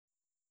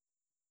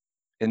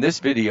In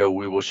this video,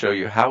 we will show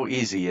you how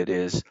easy it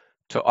is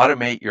to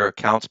automate your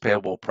accounts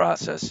payable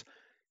process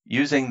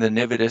using the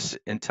Nividous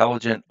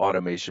Intelligent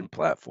Automation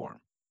Platform.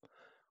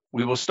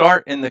 We will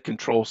start in the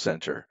Control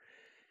Center.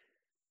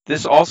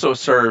 This also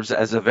serves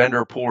as a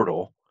vendor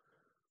portal,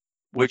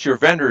 which your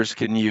vendors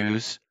can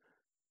use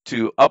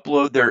to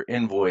upload their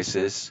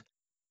invoices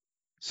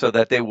so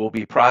that they will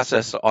be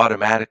processed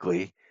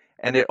automatically.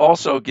 And it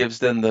also gives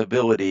them the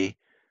ability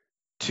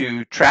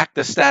to track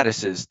the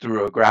statuses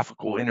through a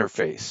graphical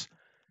interface,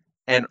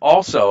 and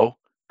also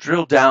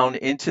drill down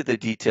into the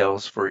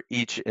details for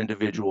each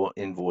individual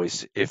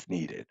invoice if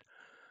needed.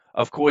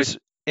 Of course,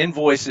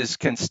 invoices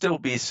can still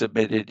be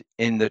submitted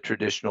in the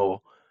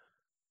traditional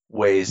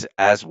ways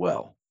as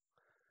well.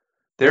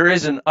 There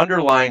is an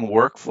underlying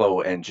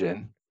workflow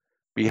engine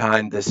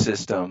behind the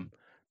system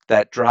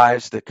that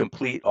drives the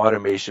complete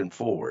automation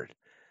forward.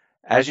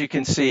 As you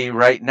can see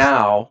right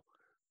now,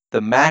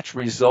 the match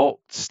result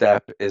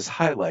step is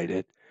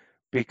highlighted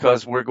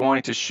because we're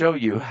going to show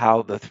you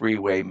how the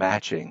three-way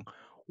matching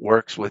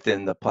works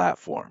within the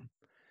platform.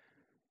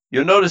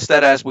 You'll notice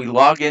that as we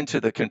log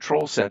into the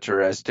control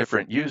center as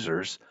different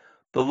users,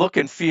 the look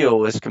and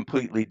feel is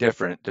completely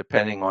different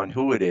depending on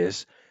who it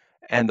is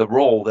and the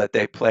role that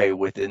they play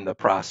within the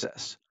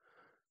process.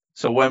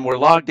 So when we're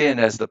logged in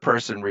as the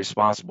person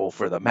responsible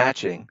for the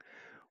matching,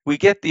 we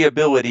get the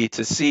ability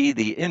to see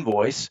the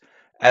invoice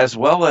as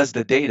well as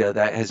the data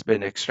that has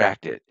been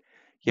extracted.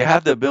 You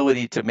have the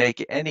ability to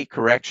make any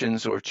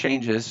corrections or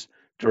changes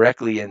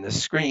directly in the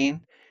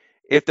screen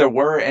if there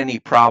were any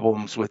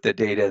problems with the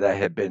data that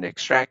had been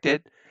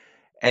extracted.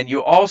 And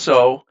you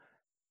also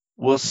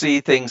will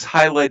see things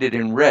highlighted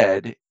in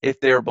red if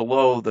they're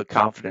below the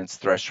confidence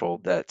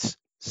threshold that's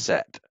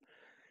set.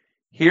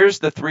 Here's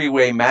the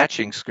three-way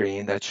matching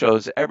screen that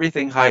shows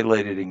everything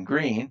highlighted in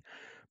green,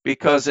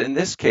 because in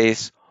this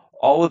case,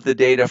 all of the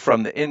data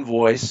from the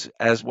invoice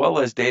as well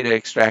as data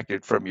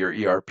extracted from your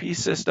ERP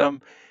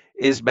system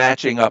is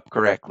matching up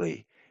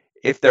correctly.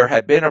 If there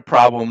had been a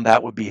problem,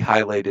 that would be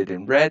highlighted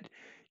in red,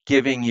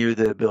 giving you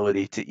the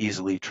ability to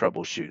easily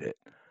troubleshoot it.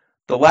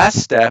 The last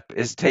step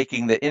is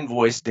taking the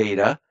invoice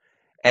data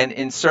and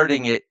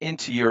inserting it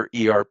into your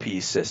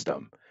ERP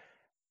system.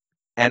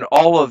 And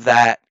all of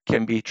that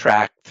can be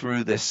tracked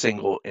through this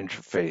single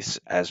interface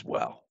as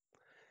well.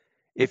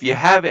 If you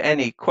have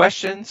any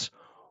questions,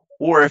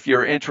 or if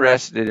you're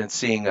interested in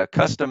seeing a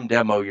custom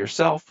demo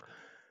yourself,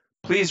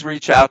 please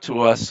reach out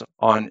to us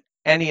on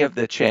any of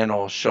the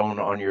channels shown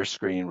on your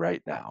screen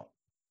right now.